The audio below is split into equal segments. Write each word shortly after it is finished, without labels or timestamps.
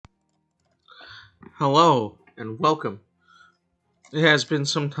Hello and welcome. It has been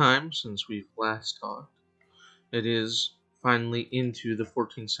some time since we've last talked. It is finally into the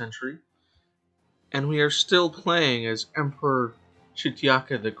 14th century, and we are still playing as Emperor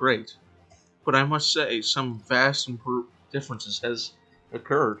Chityaka the Great. But I must say, some vast differences has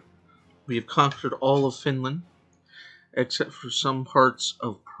occurred. We have conquered all of Finland, except for some parts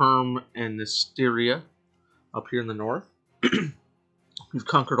of Perm and Styria up here in the north. We've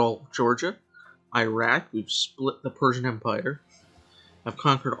conquered all of Georgia, Iraq. We've split the Persian Empire. I've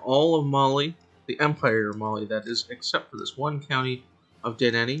conquered all of Mali, the Empire of Mali, that is, except for this one county of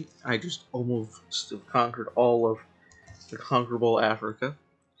Deneni. I just almost have conquered all of the conquerable Africa.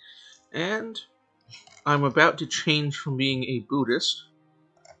 And I'm about to change from being a Buddhist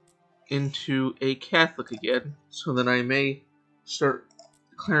into a Catholic again, so that I may start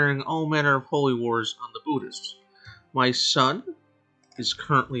declaring all manner of holy wars on the Buddhists. My son is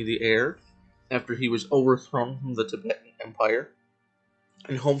currently the heir, after he was overthrown from the Tibetan Empire.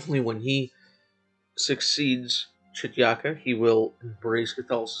 And hopefully when he succeeds Chityaka, he will embrace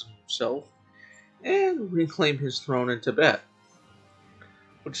Catholicism himself and reclaim his throne in Tibet,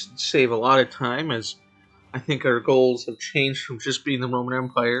 which would save a lot of time, as I think our goals have changed from just being the Roman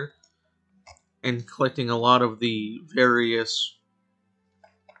Empire and collecting a lot of the various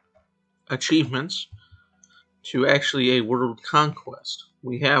achievements to actually a world conquest.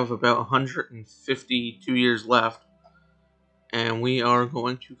 We have about 152 years left, and we are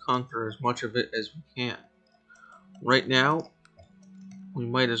going to conquer as much of it as we can. Right now, we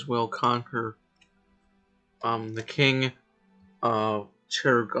might as well conquer the king of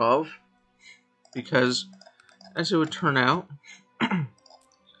Chergov, because, as it would turn out,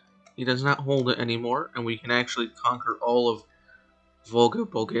 he does not hold it anymore, and we can actually conquer all of Volga,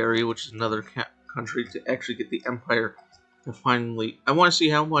 Bulgaria, which is another country, to actually get the empire to finally... I want to see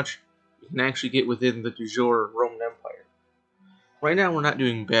how much we can actually get within the du jour Roman Empire. Right now, we're not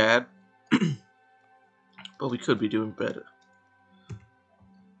doing bad, but we could be doing better.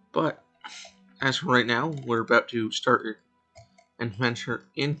 But, as for right now, we're about to start and venture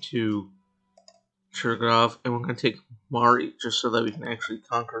into Chergov, and we're going to take Mari, just so that we can actually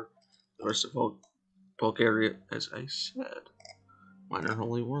conquer the rest of Bulgaria, as I said. Minor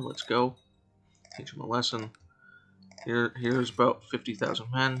Holy War, let's go. Teach him a lesson. Here's about 50,000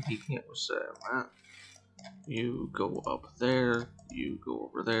 men. He can't withstand that. You go up there. You go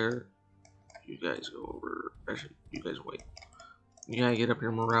over there. You guys go over... Actually, you guys wait. You gotta get up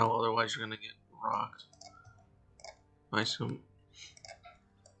your morale, otherwise you're gonna get rocked by some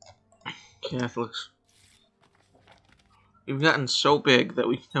Catholics. We've gotten so big that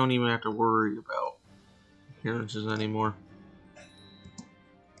we don't even have to worry about appearances anymore.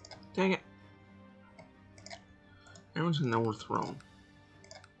 Dang it. Everyone's gonna know we're thrown.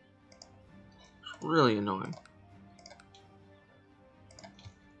 It's really annoying.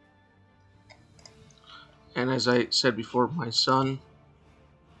 And as I said before, my son,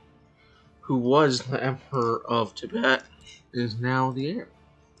 who was the Emperor of Tibet, is now the heir.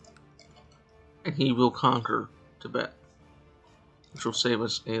 And he will conquer Tibet, which will save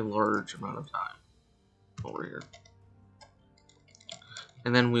us a large amount of time over here.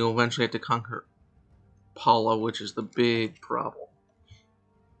 And then we'll eventually have to conquer Pala, which is the big problem.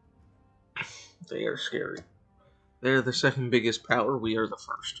 They are scary. They're the second biggest power. We are the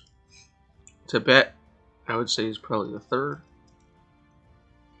first. Tibet, I would say, is probably the third.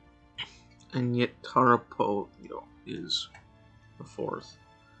 And yet Tarapoto is the fourth.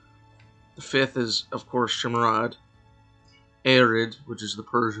 The fifth is, of course, Shimarad. Arid, which is the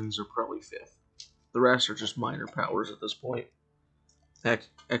Persians, are probably fifth. The rest are just minor powers at this point.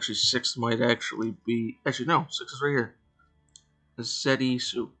 Actually, sixth might actually be... Actually, no, sixth is right here.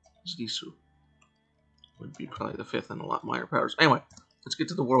 Zedisu would be probably the fifth and a lot minor powers. Anyway, let's get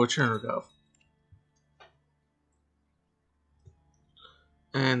to the war with Chernigov.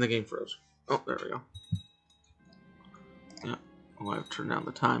 And the game froze. Oh, there we go. Yeah, well, I've turned down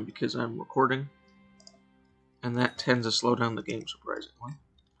the time because I'm recording. And that tends to slow down the game, surprisingly.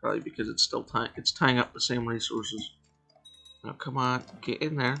 Probably because it's still tying up the same resources. Now, come on, get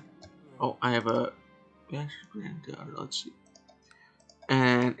in there. Oh, I have a bastard granddaughter. Let's see.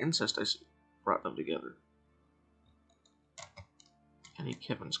 And incest, I see. Brought them together. Any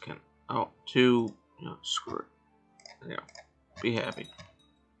Kevins can... Oh, two... screw it. There you go. Be happy.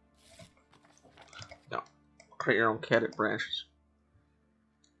 Now, create your own cadet branches.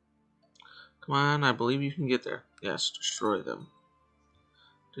 Come on, I believe you can get there. Yes, destroy them.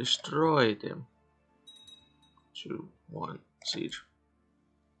 Destroy them. 2, 1, siege.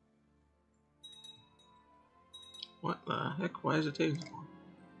 What the heck? Why is it taking so long?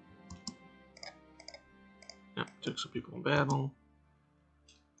 Took some people in battle.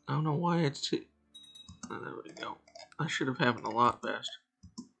 I don't know why it's... Oh, there we go. I should have happened a lot faster.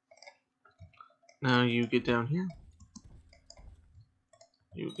 Now you get down here.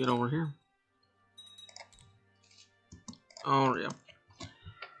 You get over here. Oh yeah.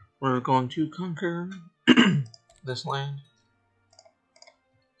 We're going to conquer this land.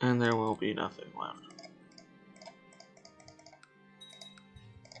 And there will be nothing left.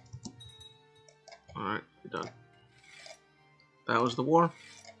 Alright, you're done. That was the war.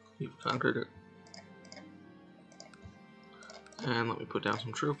 You've conquered it. And let me put down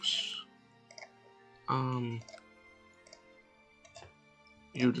some troops.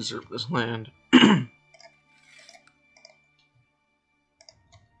 You deserve this land.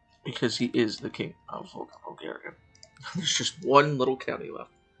 Because he is the king of Bulgaria. There's just one little county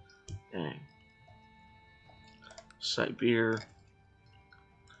left. Dang. Siberia.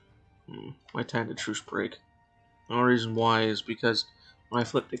 My time to truce break. The only reason why is because when I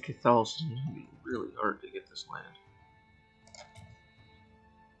flip to Catholicism, it would be really hard to get this land.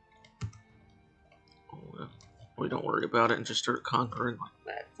 Oh, yeah. We don't worry about it and just start conquering like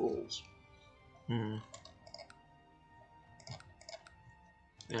mad fools. Yeah,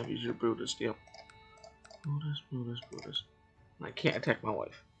 because you're Buddhist, yep. Buddhist. And I can't attack my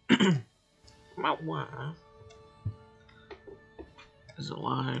wife. My wife is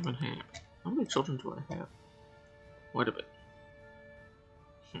alive and happy. How many children do I have? Quite a bit.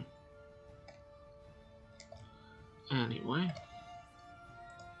 Anyway.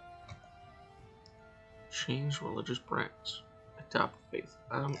 Change religious practice. Adopt faith.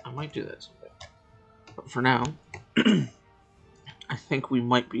 I might do that someday. But for now, I think we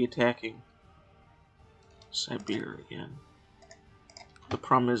might be attacking Siberia again. The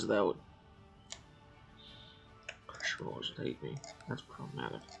problem is that would Christian rulers would hate me. That's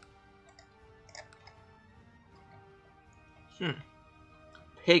problematic.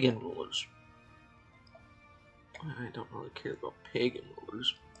 Pagan rulers. I don't really care about pagan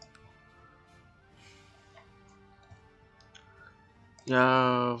rulers.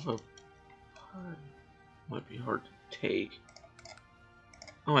 Java might be hard to take.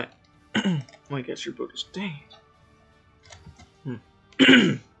 Oh wait. Well, I guess you're Buddhist. Dang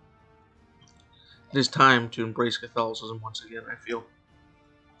it. It is time to embrace Catholicism once again, I feel.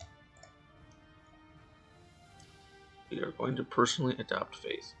 We are going to personally adopt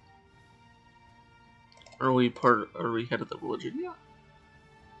faith. Are we head of the religion? Yeah.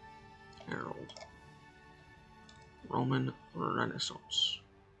 Herald. Roman Renaissance.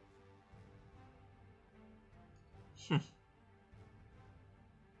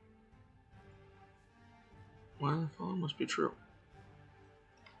 Well, the following must be true.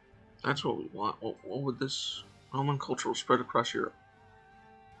 That's what we want. What would this Roman culture will spread across Europe?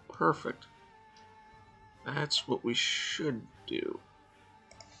 Perfect. That's what we should do.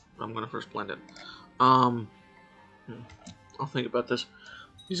 I'm gonna first blend it. I'll think about this.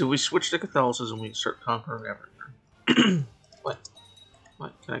 Because if we switch to Catholicism, we can start conquering everything. What?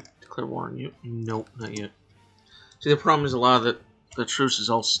 Can I declare war on you? Nope, not yet. See, the problem is a lot of the truces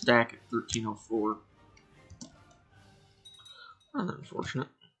all stack at 1304. Rather unfortunate.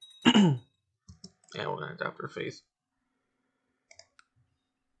 Yeah, we're gonna adopt our faith.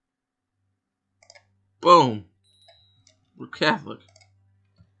 Boom! We're Catholic.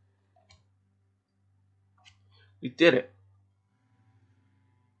 We did it.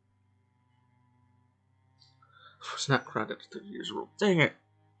 I was not crowned at 30 years old. Dang it!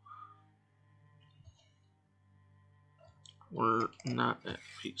 We're not at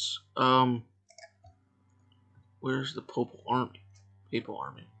peace. Where's the Papal Army? Papal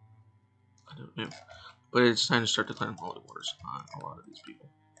Army. I don't know. But it's time to start declaring holy wars on a lot of these people.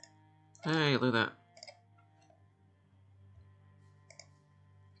 Hey, look at that.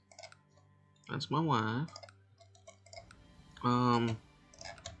 That's my wife.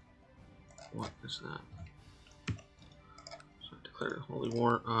 What is that? So I declared a holy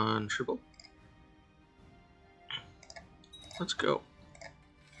war on Tribble. Let's go.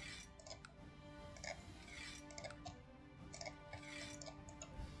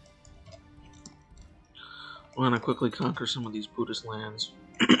 We're gonna quickly conquer some of these Buddhist lands.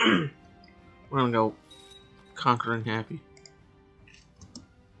 We're gonna go conquering happy.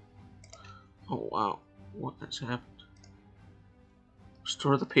 Oh wow, what has happened?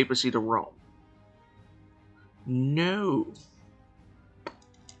 Restore the papacy to Rome. No!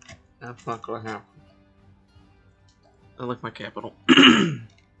 That's not gonna happen. I like my capital.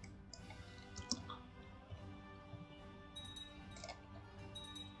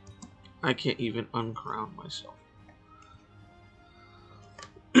 I can't even uncrown myself.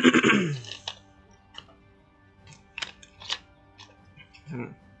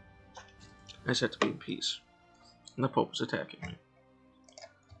 I said to be in peace. And the Pope is attacking me.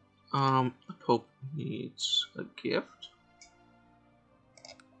 The Pope needs a gift.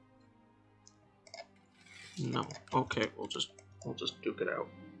 No. Okay, we'll just duke it out.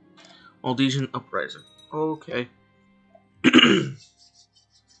 Aldesian Uprising. Okay.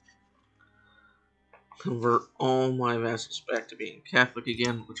 Convert all my vassals back to being Catholic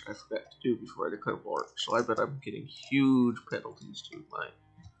again, which I forgot to do before I declared war. So I bet I'm getting huge penalties to my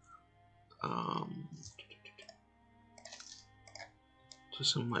to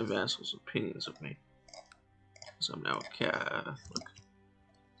some of my vassals' opinions of me, because I'm now a Catholic.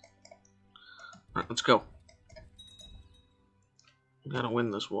 Alright, let's go. Gotta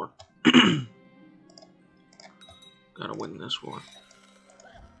win this war. Gotta win this war.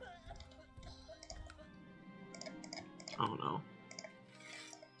 Oh no.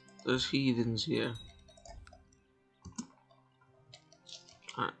 There's heathens here.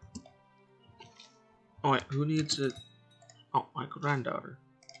 Alright. Oh wait, who needs it? Oh, my granddaughter.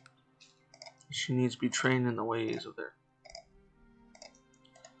 She needs to be trained in the ways of their...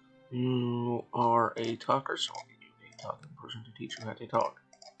 You are a talker, so I'll give you a talking person to teach you how to talk.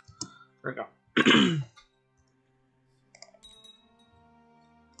 There we go.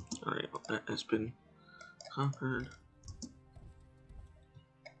 Alright, well, that has been conquered.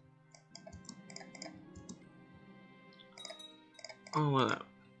 Oh, look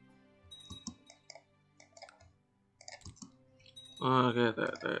at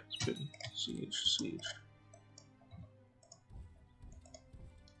that. Okay, that's been sieged.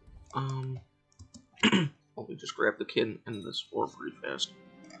 Let me just grab the kid and end this war pretty fast.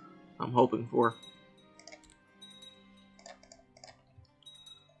 I'm hoping for.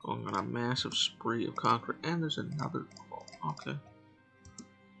 Going on a massive spree of conquer, and there's another. Okay.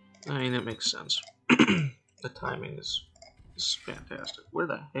 I mean, it makes sense. The timing is fantastic. Where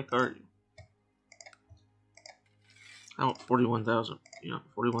the heck are you? Oh, 41,000. You know,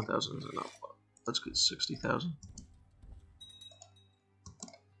 41,000 is enough. Let's get 60,000.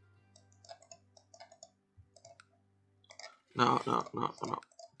 No.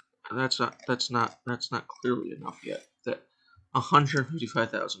 That's not clearly enough yet. That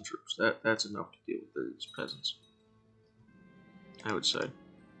 155,000 troops. That's enough to deal with these peasants. I would say.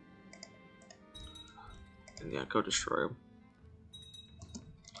 And yeah, go destroy them.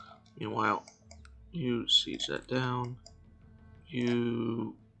 Meanwhile, you siege that down. I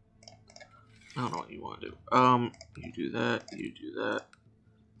don't know what you want to do. You do that, you do that,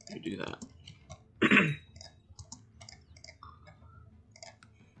 you do that.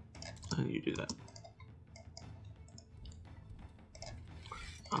 And you do that.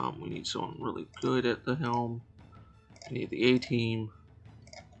 We need someone really good at the helm. We need the A-team.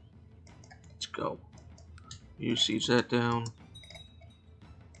 Let's go. You siege that down.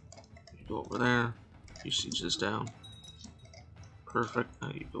 You go over there. You siege this down. Perfect.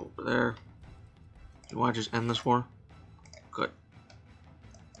 Now you go over there. You want to just end this war? Good.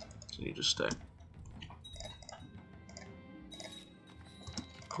 So you just stay.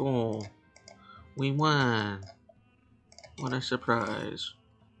 Cool. We won. What a surprise.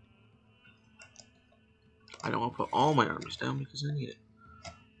 I don't want to put all my armies down because I need it.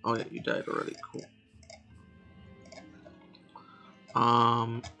 Oh yeah, you died already. Cool.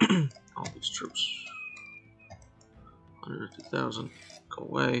 All these troops. 150,000. Go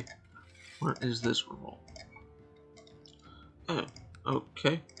away. Where is this revolt? Oh,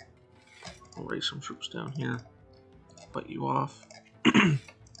 okay. I'll raise some troops down here. Fight you off.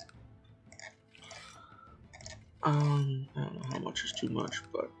 I don't know how much is too much,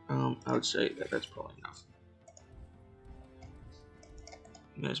 but I would say that that's probably enough.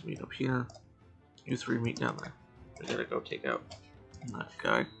 You guys meet up here. You three meet down there. I gotta go take out that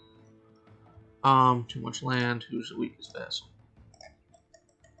guy. Too much land. Who's the weakest vassal?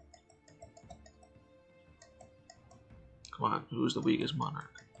 Come on, who's the weakest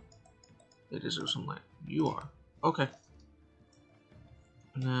monarch? They deserve some land. You are. Okay.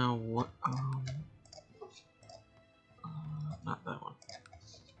 Now what? Not that one.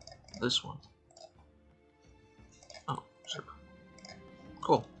 This one. Oh, sure.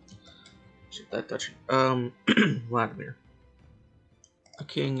 Cool. See that duchy. Vladimir. The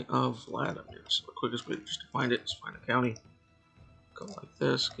king of Vladimir. So the quickest way just to find it is find a county. Go like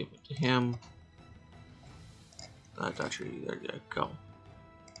this. Give it to him. That duchy. There you go.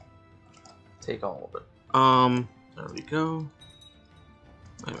 Take all of it. There we go.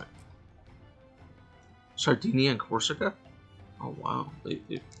 Anyway. Sardinia and Corsica? Oh wow. Oh, that's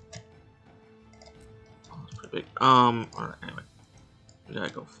pretty big. Alright, anyway. We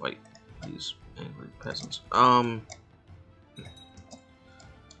gotta go fight these angry peasants.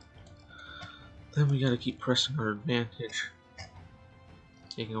 Then we gotta keep pressing our advantage.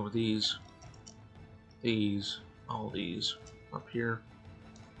 Taking over these, all these, up here.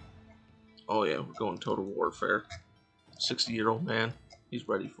 Oh yeah, we're going total warfare. 60-year-old man, he's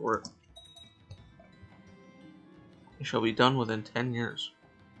ready for it. We shall be done within 10 years.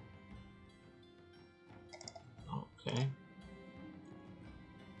 Okay.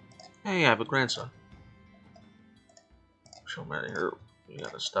 Hey, I have a grandson. She'll marry her. We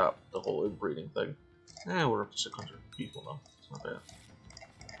gotta stop the whole inbreeding thing. We're up to 600 people now. It's not bad.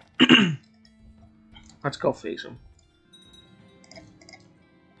 Let's go face him.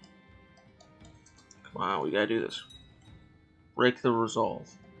 Come on, we gotta do this. Break the resolve.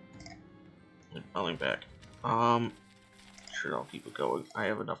 Falling back. Sure, I'll keep it going. I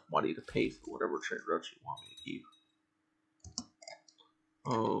have enough money to pay for whatever trade routes you want me to keep.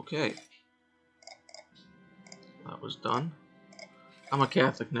 Okay. That was done. I'm a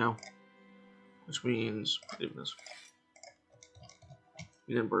Catholic now. Which means forgiveness.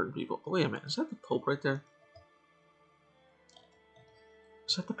 You didn't burn people. Oh, wait a minute. Is that the Pope right there?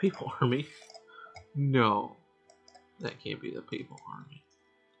 Is that the Papal Army? No. That can't be the Papal Army.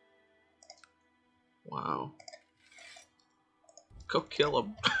 Wow. Go kill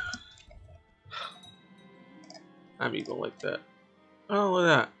him. I'm evil like that. Oh, look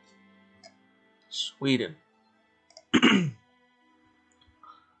at that. Sweden.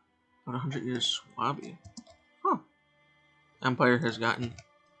 About 100 years Swabia. Huh. Empire has gotten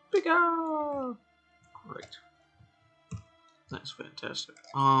bigger. Great. That's fantastic.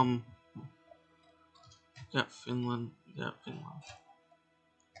 We got Finland.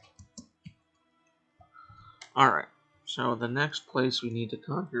 Alright. So the next place we need to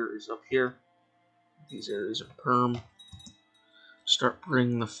conquer is up here. These areas are perm. Start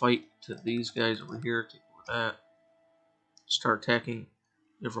bringing the fight to these guys over here. Take over that. Start attacking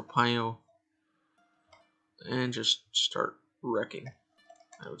Evropayo. And just start wrecking,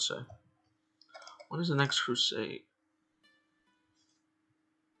 I would say. When is the next crusade?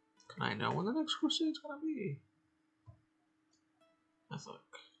 Can I know when the next crusade's gonna be? I think.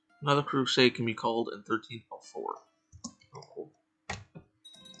 Another crusade can be called in 1304. Oh, cool.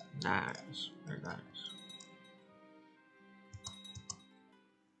 Nice. Very nice.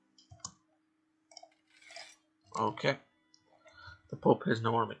 Okay. The Pope has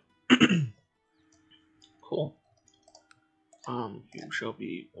no army. Cool. You shall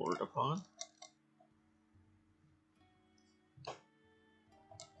be ordered upon.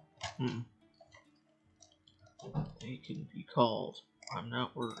 They can be called. I'm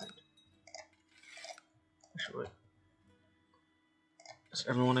not worried. Actually, is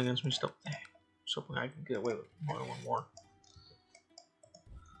everyone against me still? So I can get away with more than one war.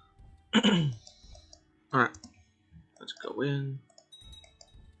 Alright. Let's go in.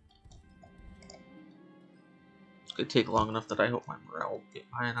 It's gonna take long enough that I hope my morale will get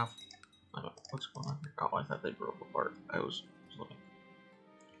high enough. What's going on here? Oh, I thought they broke apart. I was looking.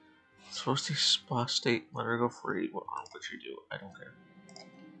 Supposed to spa state, let her go free. What would you do? I don't care.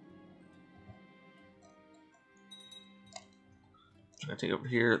 I'm gonna take over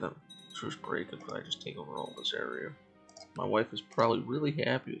here, then truce break, and probably just take over all this area. My wife is probably really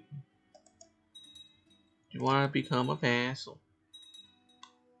happy with me. Do you want to become a vassal?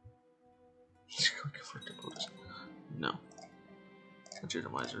 No.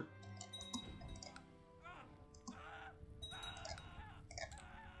 Legitimizer.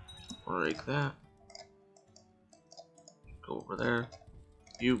 Break that. Go over there.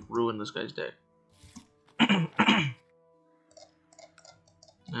 You ruined this guy's day.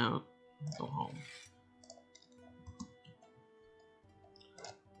 Now, go home.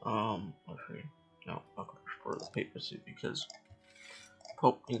 Let's see. No, I'm gonna restore the papacy because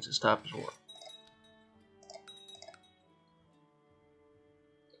Pope needs to stop his war.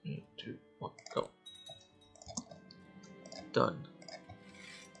 3, 2, 1, go. Done.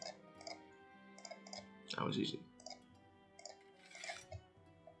 That was easy.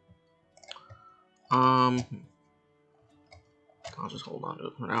 I'll just hold on to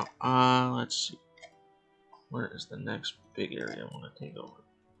it for now. Let's see. Where is the next big area I want to take over?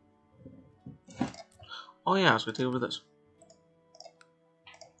 Oh yeah, I was gonna take over this.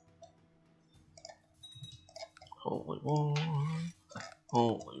 Holy war.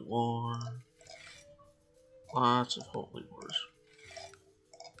 Holy war. Lots of holy wars.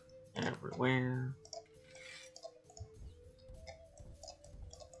 Everywhere.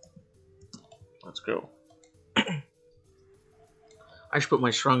 Let's go. I should put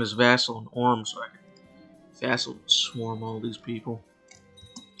my strongest vassal in Orm so I can vassal swarm all these people.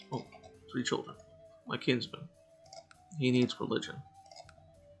 Oh, 3 children. My kinsman. He needs religion.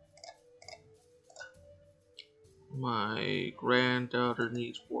 My granddaughter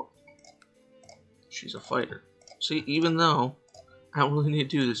needs war. She's a fighter. See, even though I don't really need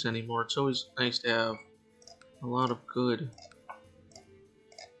to do this anymore, it's always nice to have a lot of good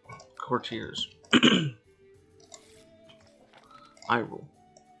courtiers. I rule.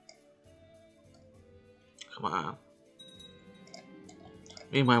 Come on.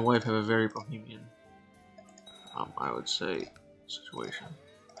 Me and my wife have a very bohemian, I would say, situation.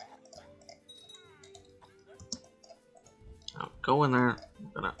 Now, go in there.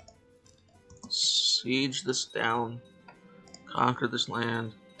 I'm gonna siege this down, conquer this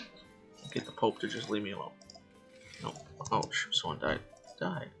land, get the Pope to just leave me alone. No. Oh, someone died.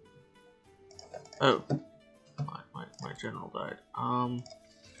 Oh. My general died.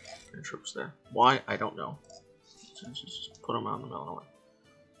 Your troops there. Why? I don't know. Just put them out in the middle of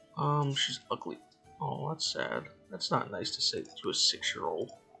nowhere. She's ugly. Oh, that's sad. That's not nice to say to a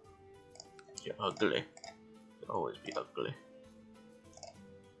 6-year-old. You're ugly. You'll always be ugly.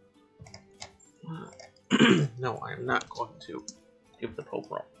 No, I am not going to give the Pope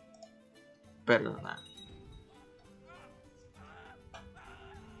wrong. Better than that.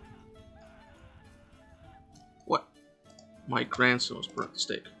 What? My grandson was burnt at the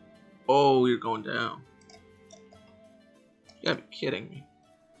stake. Oh, you're going down. You gotta be kidding me.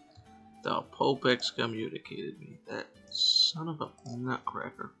 The Pope excommunicated me. That son of a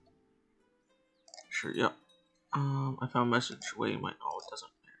nutcracker. Sure, yep. I found a message where you might. Oh, it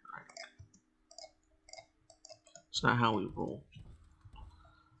doesn't matter. Right? It's not how we roll.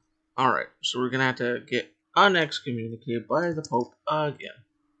 Alright, so we're gonna have to get unexcommunicated by the Pope again.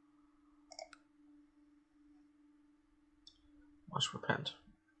 Must repent.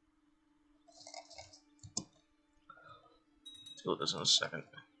 Let's do this in a second.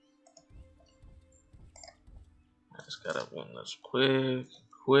 I just gotta win this quick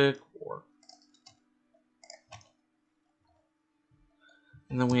war.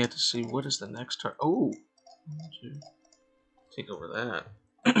 And then we have to see what is the next target. Oh! Take over that.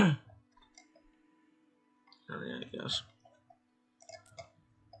 Area, I guess.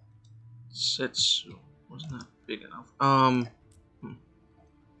 Setsu wasn't that big enough.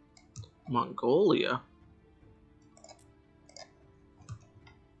 Mongolia.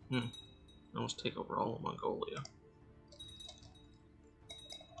 Almost take over all of Mongolia.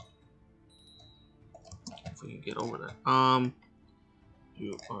 If we can get over that.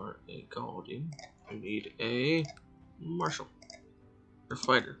 You are a Gaudi. You need a marshal. Or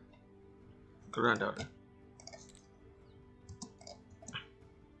fighter. Granddaughter.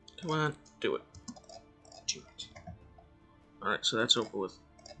 Come on, do it. Do it. Alright, so that's over with.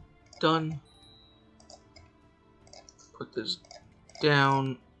 Done. Put this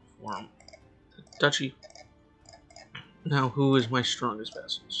down. Form the duchy. Now, who is my strongest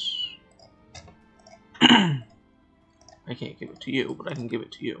vassals? I can't give it to you, but I can give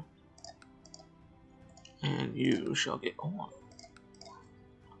it to you. And you shall get on.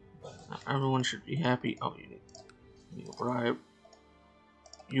 Now, everyone should be happy. Oh, you need a bribe.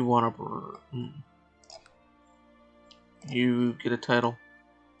 You want a bribe. You get a title.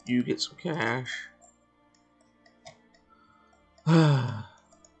 You get some cash.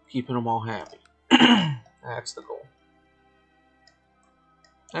 Keeping them all happy. That's the goal.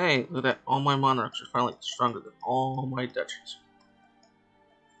 Hey, look at that. All my monarchs are finally stronger than all my duchies.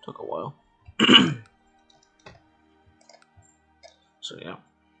 Took a while. So, yeah.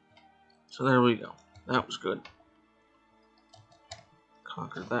 So, there we go. That was good.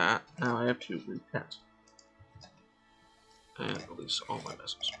 Conquer that. Now I have to repent. And release all my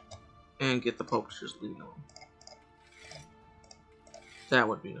vessels. And get the Pope to just leave me alone. That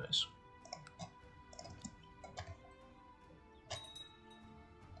would be nice.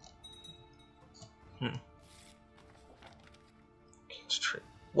 Against trade.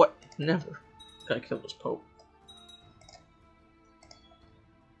 What? Never. Gotta kill this Pope.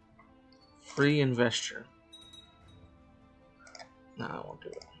 Free investor. No, I won't do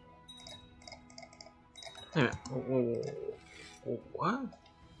it. Wait a minute. What?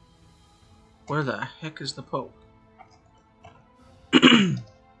 Where the heck is the Pope? Wait a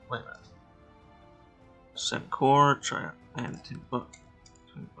minute. Send court, try and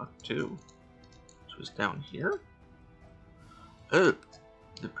Timbuktu. So he's down here? Oh,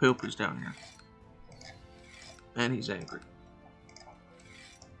 the Pope is down here. And he's angry.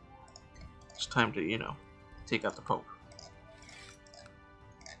 It's time to, take out the Pope.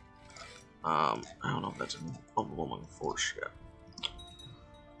 I don't know if that's an overwhelming force yet.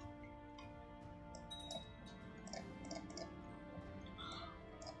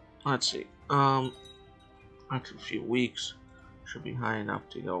 Let's see. After a few weeks, should be high enough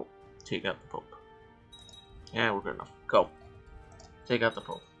to go take out the Pope. Yeah, we're good enough. Go. Take out the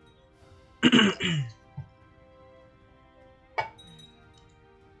Pope.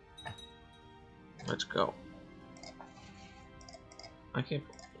 Let's go. I can't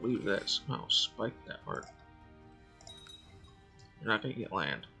believe that somehow spiked that hard. You're not gonna get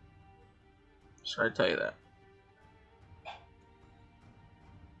land. Sorry to tell you that.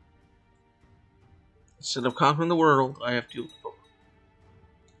 Instead of conquering the world, I have to deal with the Pope.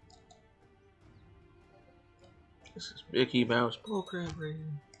 This is Mickey Mouse bullcrap right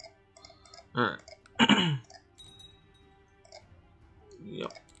here. Alright.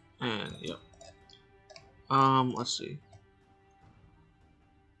 Yep. And yep. Let's see.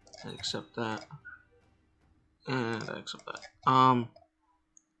 I accept that. And I accept that. I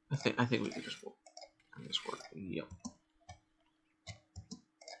think we can just make this work. Yep.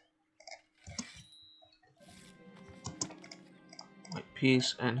 Like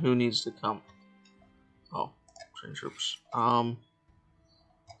peace, and who needs to come? Oh, train troops. Go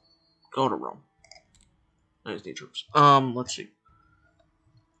to Rome. I just need troops. Let's see.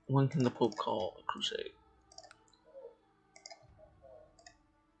 When can the Pope call a crusade?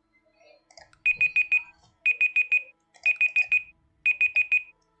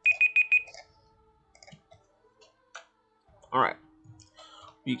 Alright.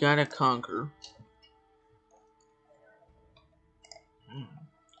 We gotta conquer.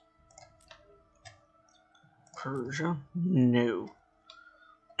 Persia? No.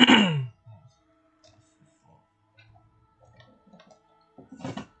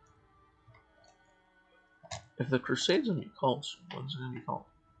 If the Crusade's gonna be called, when's it gonna be called?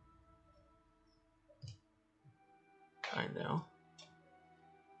 I know.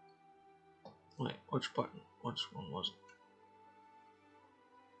 Wait, which button? Which one was it?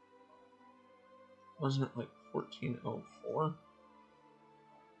 Wasn't it like 1404?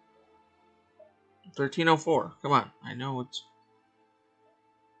 1304. Come on. I know it's...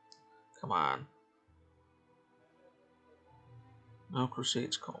 Come on. No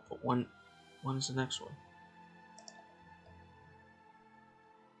Crusade's called, but when is the next one?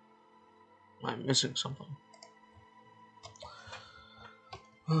 Am I missing something?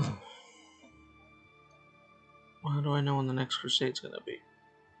 How do I know when the next Crusade's gonna be?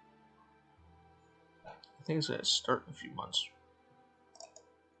 I think it's gonna start in a few months.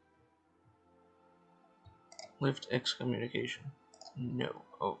 Lift excommunication. No.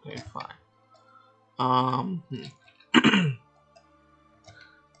 Okay, fine.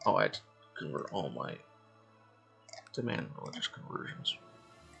 Oh, I had to convert all my demand religious conversions.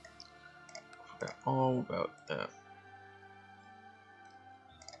 I forgot all about that.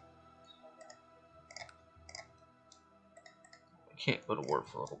 I can't go to war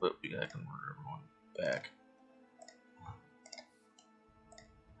for a little bit because I convert everyone back.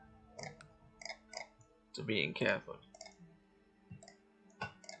 To being Catholic.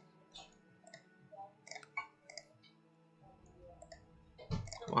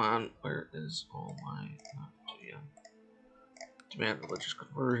 Come on, where is all my demand religious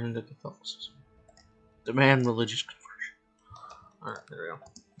conversion to Catholicism? Demand religious conversion. Alright, there we go.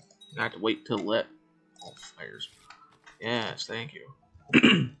 I have to wait till that all fires. Yes, thank you.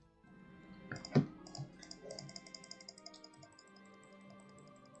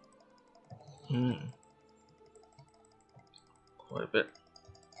 Quite a bit.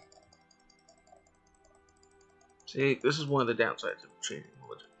 See, this is one of the downsides of changing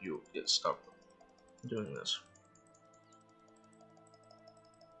religion. You get stuck doing this.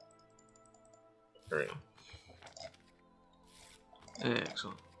 There we go.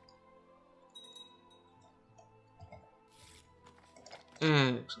 Excellent.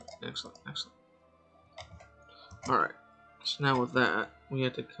 Excellent. Alright. So now with that, we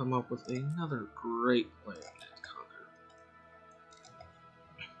had to come up with another great plan to conquer.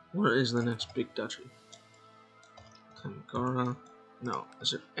 Where is the next big duchy? Tamgara? No. Is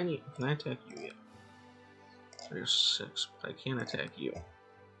there any... Can I attack you yet? There's 6, but I can't attack you.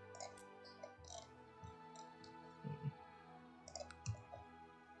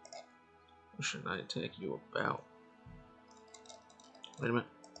 What should I attack you about? Wait a minute.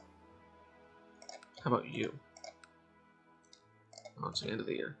 How about you? Oh, it's the end of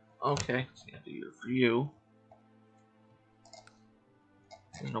the year. Okay, it's the end of the year for you.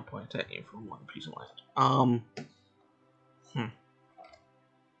 There's no point attacking you for one piece of land.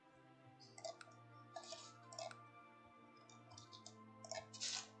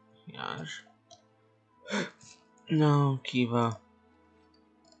 Gosh. No, Kiva.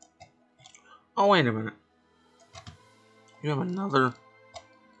 Oh, wait a minute. You have another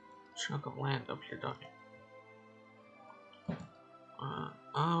chunk of land up here, don't you?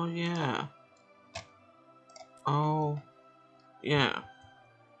 Oh, yeah. Oh, yeah.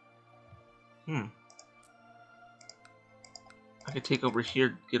 I could take over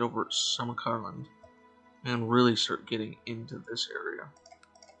here, get over Summercarland, and really start getting into this area.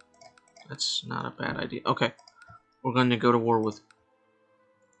 That's not a bad idea. Okay, we're going to go to war with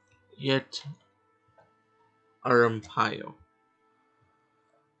Yet Arampayo.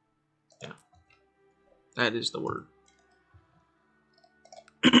 Yeah, that is the word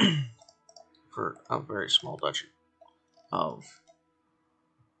for a very small duchy of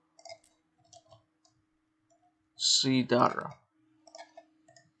Sidara.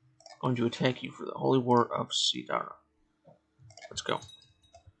 Going to attack you for the Holy War of Sidara. Let's go.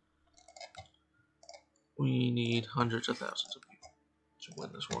 We need hundreds of thousands of people to win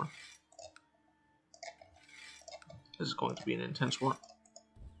this war. This is going to be an intense war.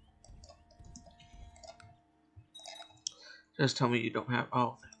 Just tell me you don't have...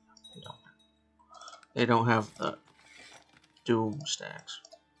 Oh, they don't. They don't have the Doom stacks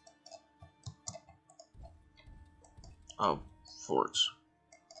of forts.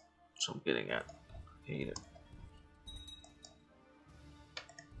 So I'm getting at. I hate it.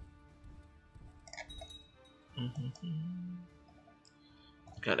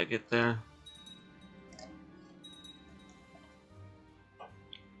 Gotta get there.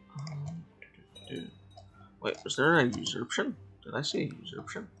 Wait, was there a usurpation? Did I see a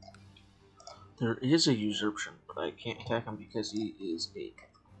usurpation? There is a usurpation, but I can't attack him because he is a...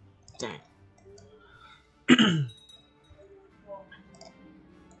 Dang.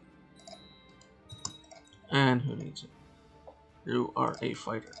 And who needs it? You are a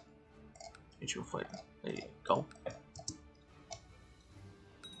fighter. It's your fighter. There you go.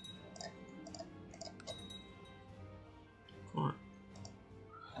 4,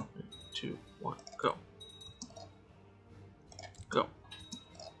 3, 2, 1, go. Go.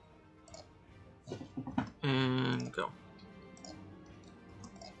 And go.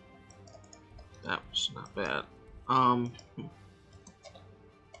 That was not bad.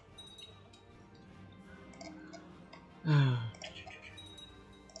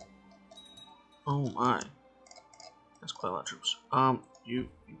 Oh my. That's quite a lot of troops. You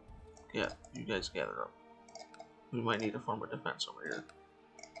guys gather up. We might need to form a defense over here.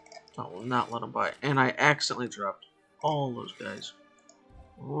 I will not let them by. And I accidentally dropped all those guys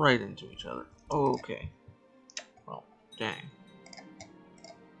right into each other. Okay. Well, dang.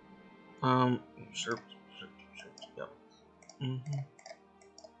 Sure. Yep.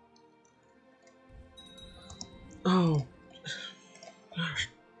 Oh. Gosh.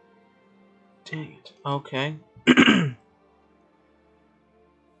 Dang it. Okay. Wait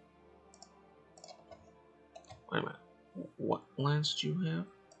a minute. What lands do you have?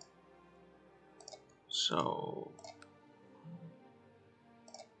 So...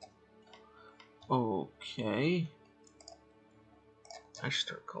 Okay. I should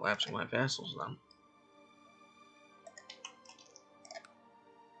start collapsing my vassals then.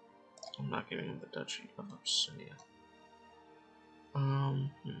 I'm not giving him the Duchy of Abyssinia.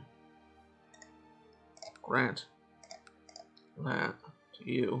 Grant that to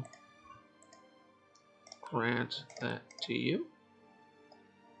you. Grant that to you.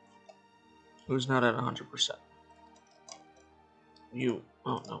 Who's not at 100%? You.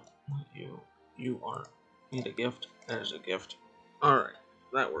 Oh no, not you. You are. Need a gift. There's a gift. Alright,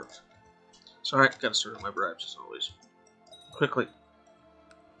 that works. Sorry, gotta start my bribes as always. Quickly.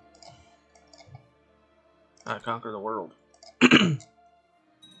 Conquer the world.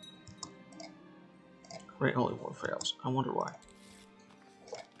 Great Holy War fails. I wonder why.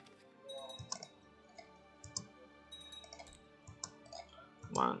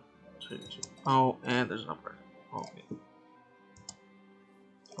 Come on. 2, 2. Oh, and there's an uprising. Okay.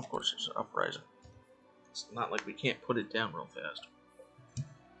 Of course there's an uprising. It's not like we can't put it down real fast. Do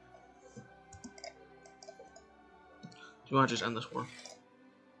you want to just end this war?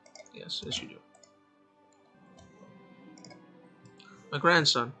 Yes, yes you do. My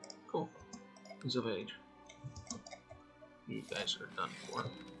grandson. Cool. He's of age. You guys are done for.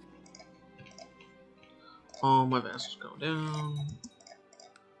 All my vassals go down.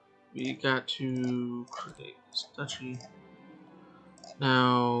 We got to create this duchy.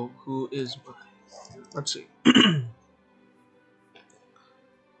 Now, who is my... Let's see.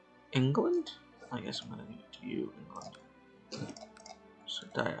 England? I guess I'm gonna give it to you, England.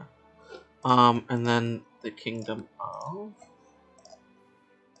 Sardaya. And then the Kingdom of...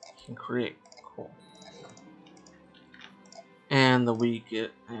 Can create. Cool. And the we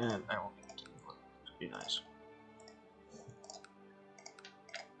get... And I will give it to England. To be nice.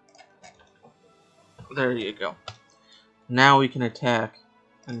 There you go. Now we can attack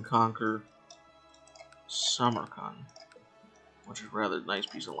and conquer Samarkand, which is a rather nice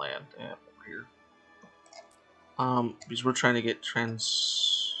piece of land to have over here. Because we're trying to get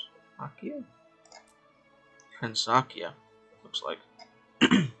Transakia, looks like,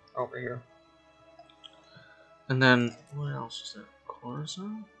 over here. And then, what else is there?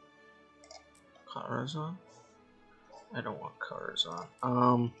 Corazon? I don't want Corazon.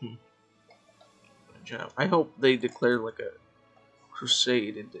 I hope they declare like a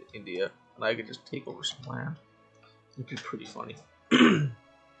crusade into India, and I could just take over some land. It'd be pretty funny.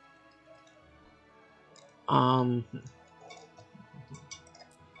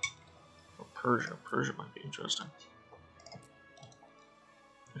 Persia. Persia might be interesting.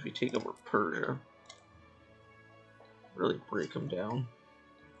 If you take over Persia, really break them down.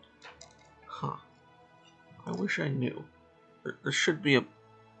 Huh. I wish I knew. There should be a...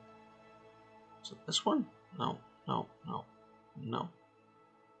 Is it this one? No. How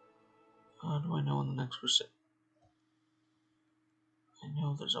do I know in the next crusade? I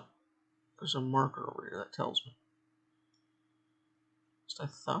know there's a marker over here that tells me. I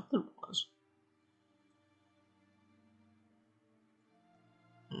thought there was.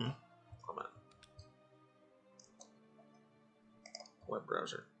 Come on. Web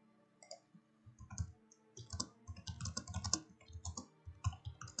browser.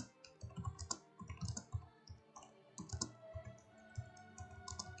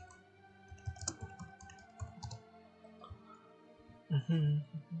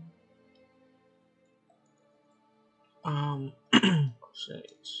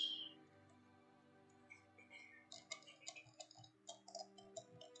 Crusades.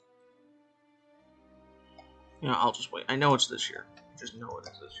 Yeah, I'll just wait. I know it's this year. I just know it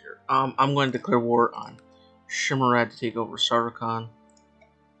is this year. I'm going to declare war on Shimmerad to take over Sardakan.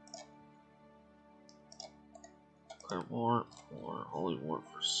 Declare war for Holy War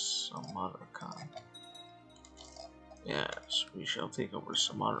for Samarkand. Yes, we shall take over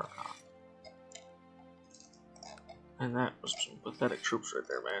Samarkand. And that was some pathetic troops right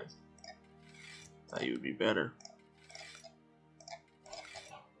there, man. Thought you would be better.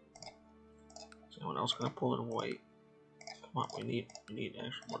 Is anyone else gonna pull it away? Come on, we need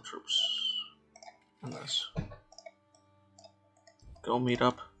actually more troops in this. Go meet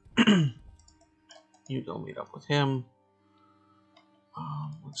up. You go meet up with him.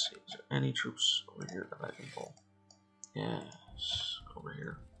 Let's see, is there any troops over here that I can pull? Yes, over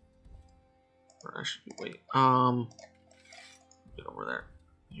here. Or actually, wait. Get over there.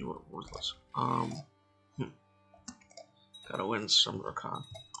 You are worthless. Gotta win Samarkand.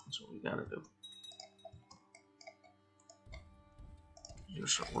 That's what we gotta do. You're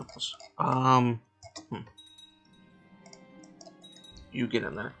so worthless. You get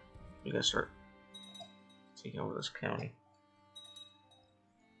in there. You gotta start taking over this county.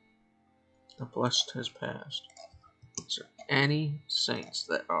 The blessed has passed. Is there any saints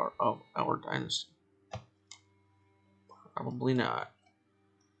that are of our dynasty? Probably not.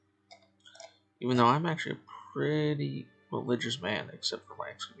 Even though I'm actually a pretty religious man, except for my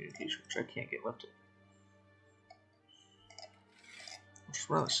excommunication, which I can't get lifted. Which is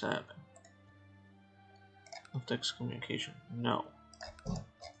rather sad. Lift excommunication. No.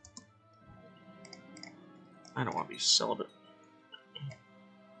 I don't want to be celibate.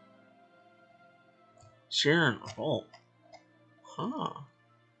 Sharon revolt. Huh.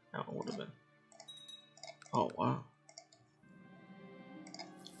 That would have been. Oh, wow.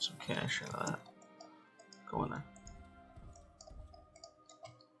 Some cash out of that. Go in there.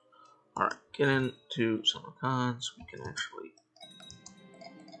 Alright, get into Samarkand so we can actually.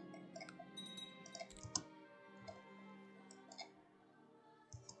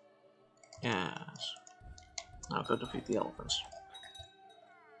 Yes. Now go defeat the elephants.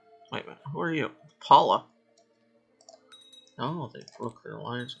 Wait a minute, who are you? Paula? Oh, they broke their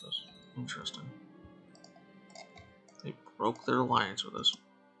alliance with us. Interesting. They broke their alliance with us.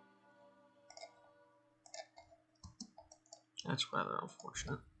 That's rather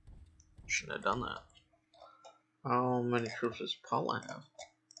unfortunate. Shouldn't have done that. How many troops does Paula have?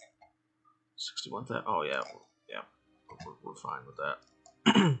 61,000. Oh yeah, we're fine with that.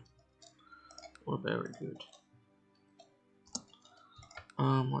 We're very good.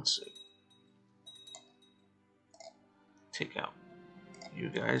 Let's see. Take out you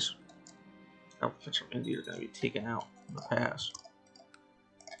guys. Outfits from India are gonna be taken out in the pass.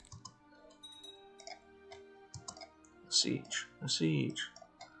 The siege. The siege.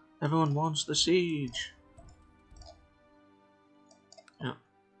 Everyone wants the siege. Yeah.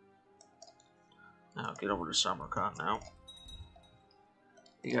 Now get over to Samarkand now.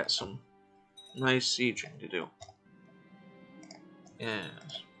 You got some nice sieging to do.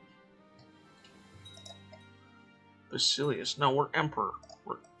 Yes. Basilius. No, we're Emperor.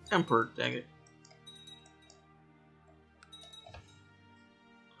 We're Emperor, dang it.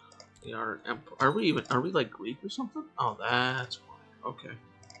 We are Emperor. Are we like Greek or something? Oh, that's why. Okay.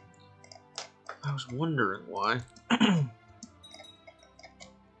 I was wondering why.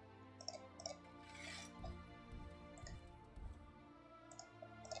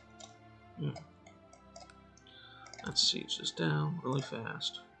 Let's siege this down really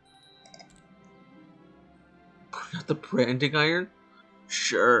fast. Got the branding iron?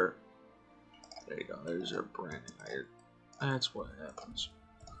 Sure. There you go. There's our branding iron. That's what happens.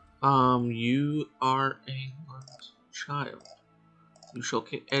 You are England's child. You shall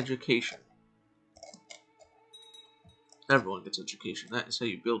get education. Everyone gets education. That is how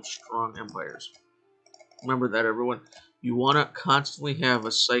you build strong empires. Remember that, everyone. You want to constantly have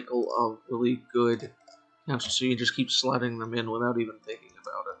a cycle of really good councils, so you just keep slotting them in without even thinking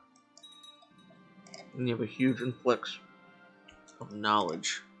about it. And you have a huge influx of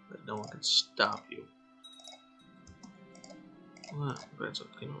knowledge that no one can stop you. Wow, grandson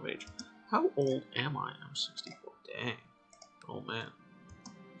came of age. How old am I? I'm 64. Dang. Old man.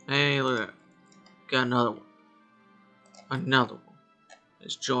 Hey, look at that. Got another one. Another one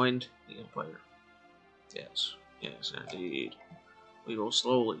has joined the Empire. Yes. Yes, indeed. We go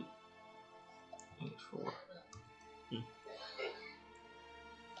slowly. 84.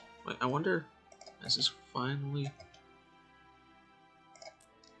 Wait, I wonder, is this finally...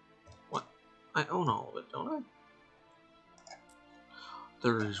 What? I own all of it, don't I?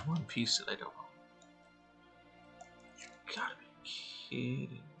 There is one piece that I don't own. You gotta be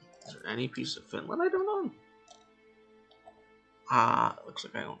kidding. Is there any piece of Finland I don't own? Ah, it looks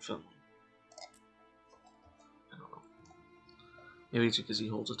like I own Finland. I don't know. Maybe it's because he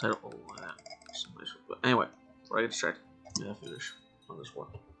holds a title. Oh, that. But anyway, before I get distracted, we have to finish on this one.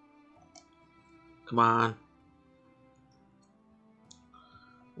 Come on.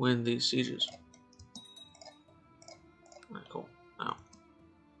 Win these sieges. Alright, cool. Now.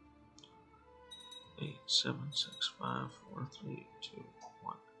 8, 7, 6, 5, 4, 3, 2,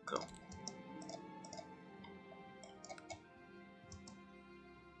 1, go.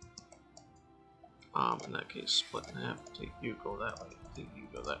 In that case, split in half. Take you, go that way. Take you,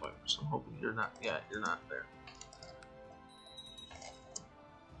 go that way. So I'm hoping you're not. Yeah, you're not there.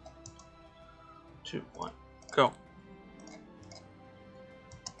 2, 1, go.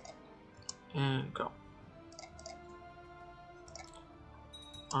 And go.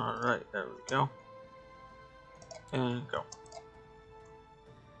 Alright, there we go. And go.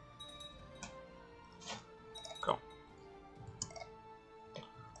 Go.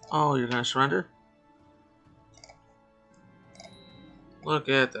 Oh, you're gonna surrender? Look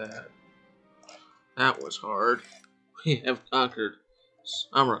at that. That was hard. We have conquered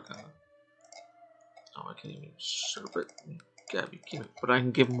Samarkand. Oh, I can't even usurp it. You gotta be kidding. But I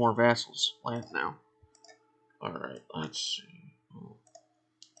can give more vassals land now. Alright, let's see. Oh,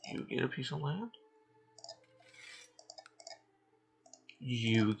 you get a piece of land?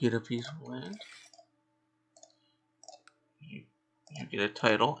 You get a piece of land? You get a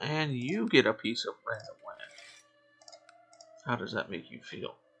title, and you get a piece of random land. How does that make you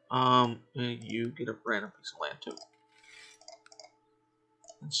feel? And you get a random piece of land too.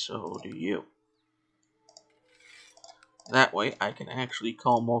 And so do you. That way, I can actually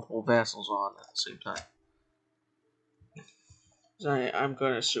call multiple vassals on at the same time. I'm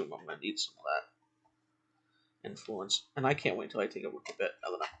going to assume I'm going to need some of that influence. And I can't wait until I take over Tibet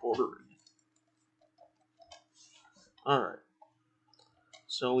now that I'm bordering. Alright.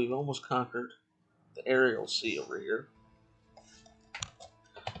 So we've almost conquered the aerial sea over here.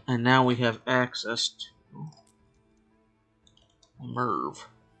 And now we have access to Merv.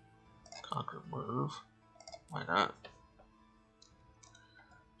 Conquer Merv. Why not?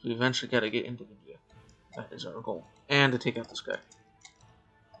 We eventually got to get into India. That is our goal. And to take out this guy.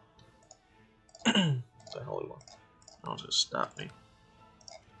 It's a holy one. No one's going to stop me.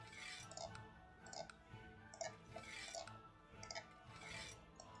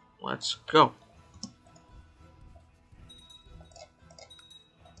 Let's go.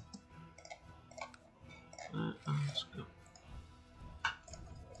 Let's go.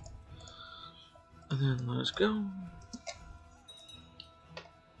 And then let's go.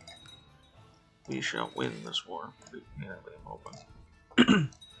 We shall win this war. Yeah, I'm open.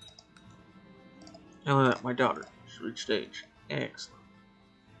 And look at that, my daughter. She reached age. Excellent.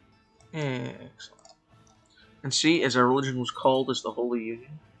 Excellent. And see, as our religion was called as the Holy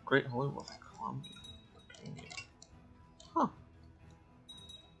Union, Great Holy War of Columbia. Huh.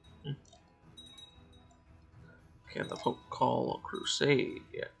 Can the Pope call a crusade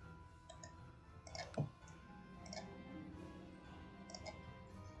yet?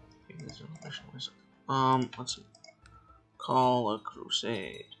 Let's see. Call a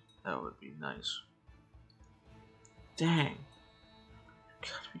crusade. That would be nice. Dang.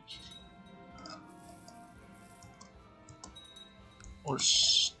 Gotta be kidding. We're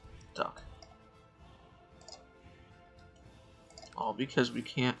stuck. All because we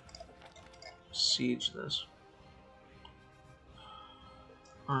can't siege this.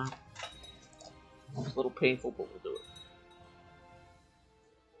 It's a little painful, but we'll do it.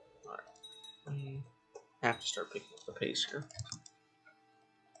 Alright. We have to start picking up the pace here.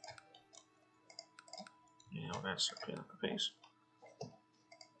 Yeah, we're gonna start picking up the pace.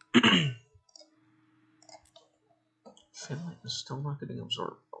 Finland is still not getting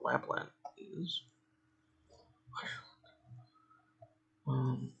absorbed. But Lapland is.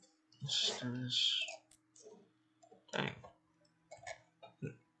 There's. Dang.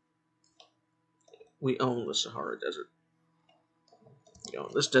 We own the Sahara Desert. We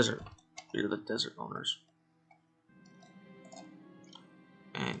own this desert. We're the desert owners.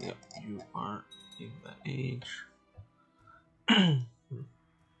 And yep, you are in that age.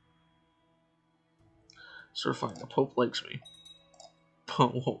 So fine, the Pope likes me,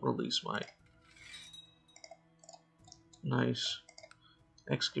 but won't release my nice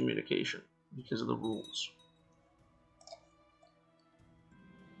excommunication because of the rules.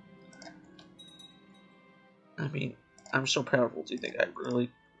 I mean, I'm so powerful. Do you think I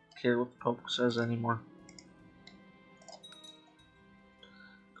really care what the Pope says anymore?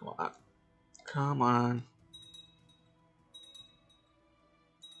 Come on. Come on.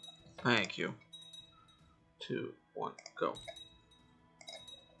 Thank you. 2, 1, go.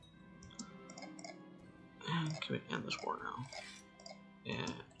 And can we end this war now?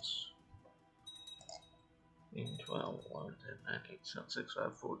 Yes. 12, 11, 10, 9, 8, 7, 6,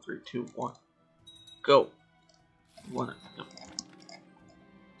 5, 4, 3, 2, 1. Go. 1. Yep.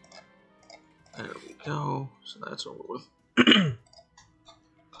 There we go. So that's over with.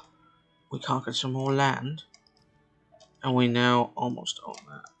 We conquered some more land. And we now almost own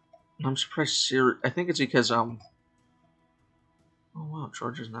that. And I'm surprised Syria. I think it's because, oh wow,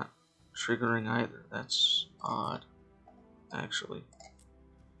 Georgia's not triggering either. That's odd, actually.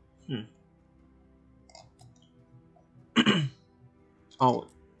 Oh,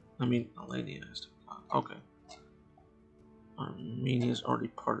 I mean, Albania is. Okay. Armenia is already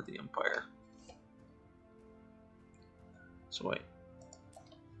part of the empire. So wait.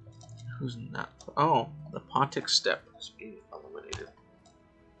 Who's not? Oh, the Pontic steppe is being eliminated.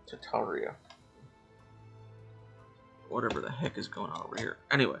 Tataria. Whatever the heck is going on over here.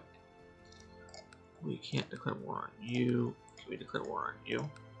 Anyway. We can't declare war on you. Can we declare war on you?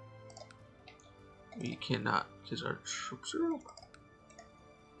 We cannot, because our troops are up.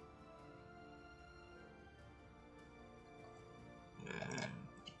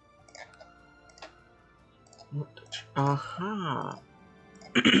 Aha!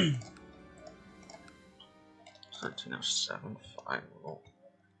 1307, fine, we'll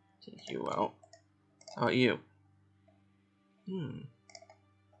take you out. How about you?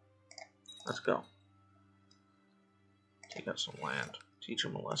 Let's go. Take out some land, teach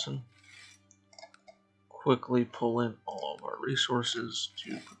them a lesson. Quickly pull in all of our resources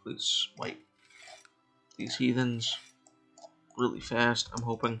to quickly swipe these heathens really fast, I'm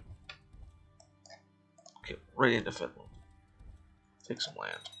hoping. Okay, right into Finland. Take some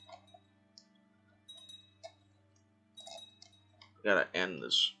land. We gotta end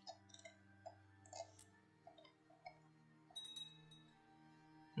this.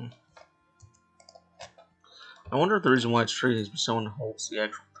 I wonder if the reason why it's treated is because someone holds the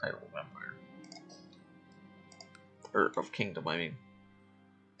actual title of empire. Or of kingdom, I mean.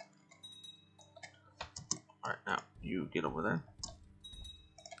 Alright, now, you get over there.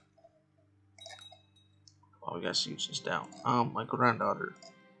 Oh, we gotta siege this down. My granddaughter,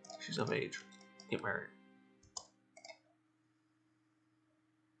 she's of age. Get married.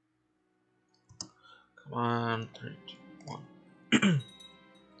 Come on, 3, 2, 1.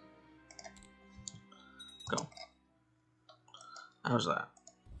 Go. How's that?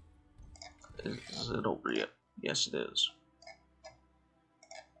 Is it over yet? Yes, it is.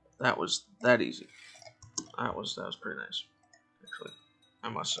 That was that easy. That was pretty nice, actually. I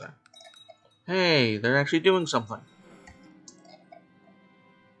must say. Hey, they're actually doing something.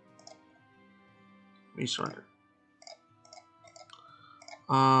 We surrender.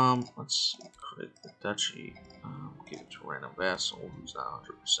 Let's see. Create the duchy. Give it to a random vassal who's not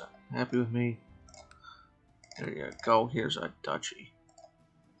 100% happy with me. There you go. Here's our duchy.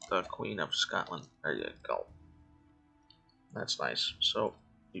 The Queen of Scotland. There you go. That's nice. So,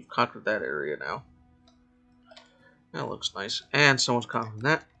 you've conquered that area now. That looks nice. And someone's conquering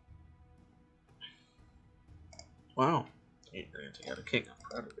that. Wow. You're going to take out a king. I'm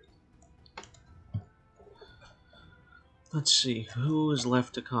proud of it. Let's see. Who is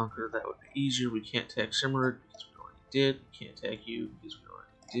left to conquer? That would be easier. We can't tag Simmerid because we already did. We can't tag you because we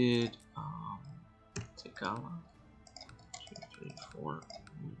already did. Tagala. 2, 3, 4.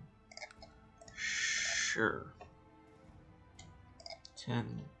 Sure.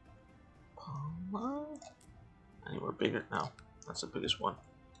 10. Pala? Anywhere bigger? No. That's the biggest one.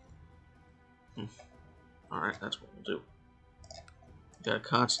 Alright, that's what we'll do. We gotta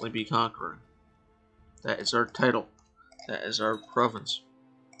constantly be conquering. That is our title. That is our province.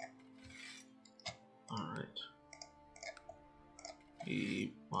 Alright.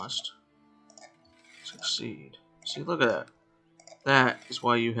 We must succeed. See, look at that. That is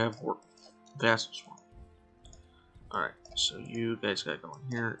why you have vassals. Alright, so you guys gotta go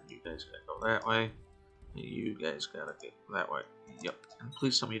in here. You guys gotta go that way. You guys gotta get that way. Yep. And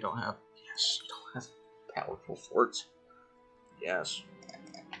please tell me you don't have... Yes, you don't have powerful forts. Yes.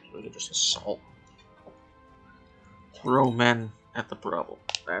 So we can just assault. Throw men at the problem.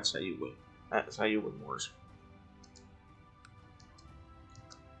 That's how you win. That's how you win wars.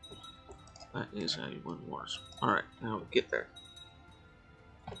 That is how you win wars. Alright, now we get there.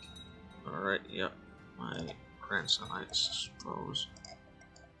 Alright, yep. My grandson, I suppose.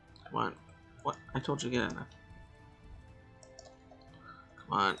 Come on. What? I told you to get in there.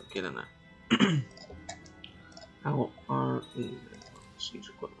 Come on, get in there. How are these? Siege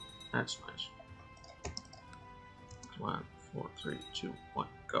equipment. That's nice. Come on. 4, 3, 2, 1,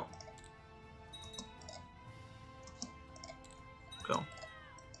 go. Go.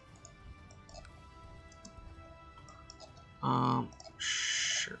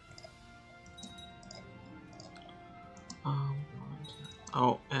 Sure.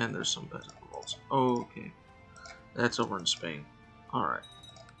 Oh, and there's some peasant revolts. Okay. That's over in Spain. Alright.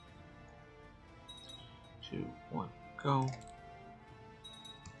 2, 1, go.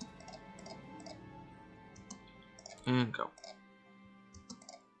 And go.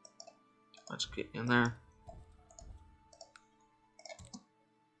 Let's get in there.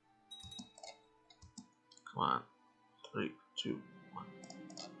 Come on. 3, 2, 1.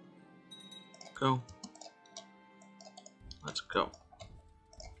 Go. Let's go.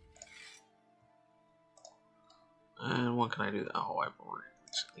 And what can I do? Oh, I've already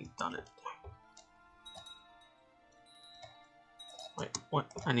recently done it. Wait,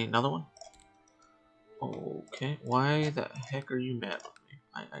 what? I need another one? Okay, why the heck are you mad with me?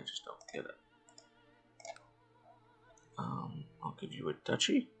 I just don't get it. I'll give you a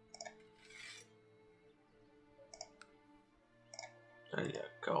duchy. There you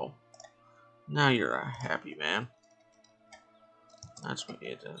go. Now you're a happy man. That's what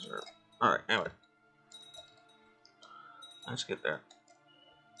you deserve. Alright, anyway. Let's get there.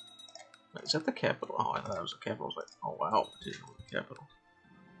 Wait, is that the capital? Oh, I thought it was the capital. I was like, oh wow, I didn't know the capital.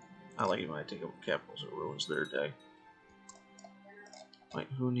 I like it when I take over capitals, it ruins their day. Wait,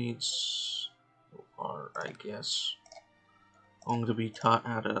 who needs... Who are, I guess... going to be taught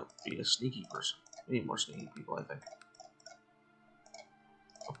how to be a sneaky person. We need more sneaky people, I think.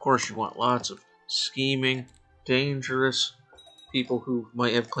 Of course, you want lots of scheming, dangerous people who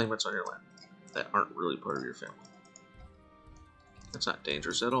might have claimants on your land that aren't really part of your family. That's not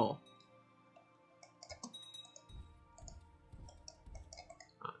dangerous at all.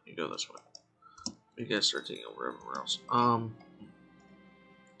 You go this way. You guys start taking over everywhere else.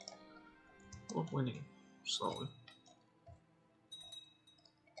 We're winning slowly.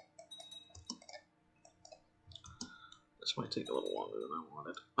 This might take a little longer than I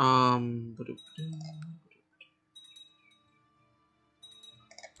wanted.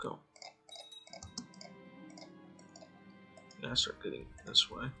 Go. Yeah, start getting this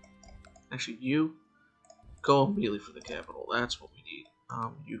way. Actually, you go immediately for the capital. That's what we need.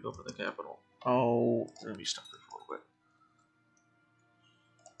 You go for the capital. Oh, we're gonna be stuck there for a little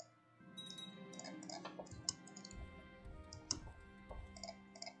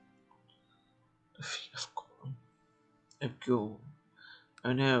bit. Go.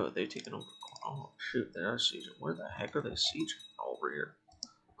 Oh no, they've taken over. Oh shoot, they are sieging. Where the heck are they sieging? Over here.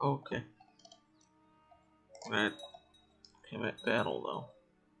 Okay. Right. Came at battle though.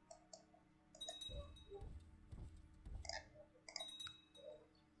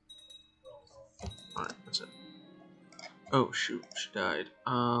 Alright, that's it. Oh shoot, she died.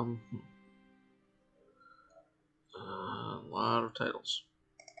 A lot of titles.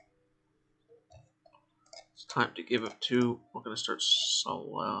 It's time to give it to. We're gonna start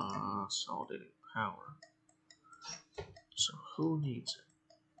consolidating power. So who needs it?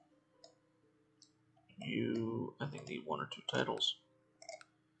 You, I think, need 1 or 2 titles.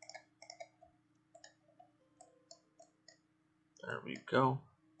 There we go.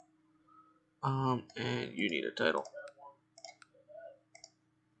 And you need a title.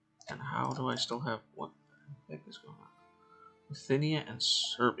 And how do I still have, what the heck is going on? Bithynia and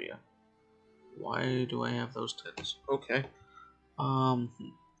Serbia. Why do I have those titles? Okay.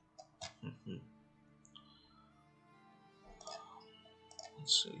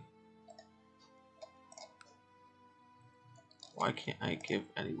 Let's see. Why can't I give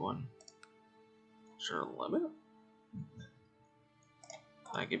anyone? Is there a limit?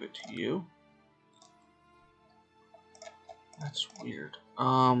 Can I give it to you? That's weird.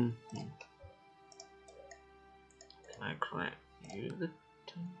 Can I grant you the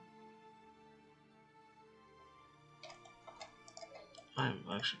I'm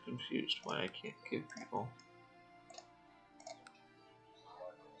actually confused why I can't give people.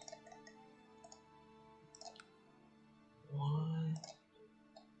 Why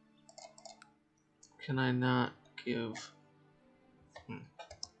can I not give?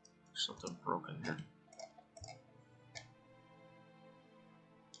 Something broken here.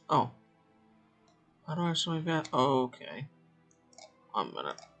 Oh. How do I have so many bad? Oh, okay. 1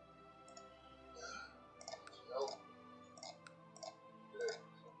 minute.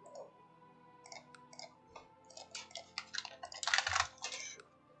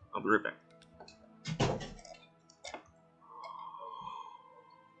 I'll be right back.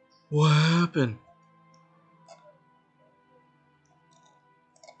 What happened?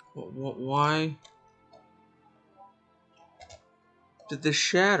 Why did this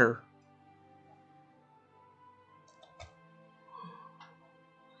shatter?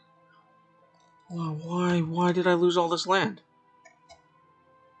 Why did I lose all this land?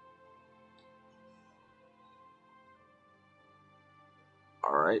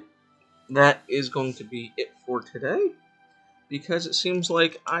 Alright. That is going to be it for today. Because it seems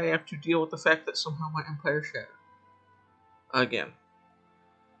like I have to deal with the fact that somehow my empire shattered. Again.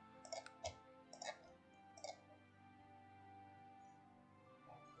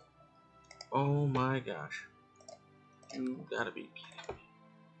 Oh my gosh. You gotta be kidding me.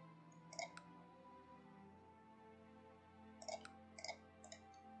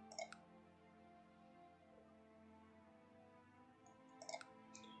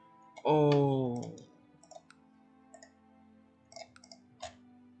 Oh.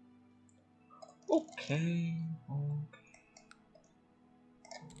 Okay.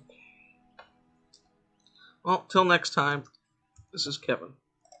 Well, till next time, this is Kevin.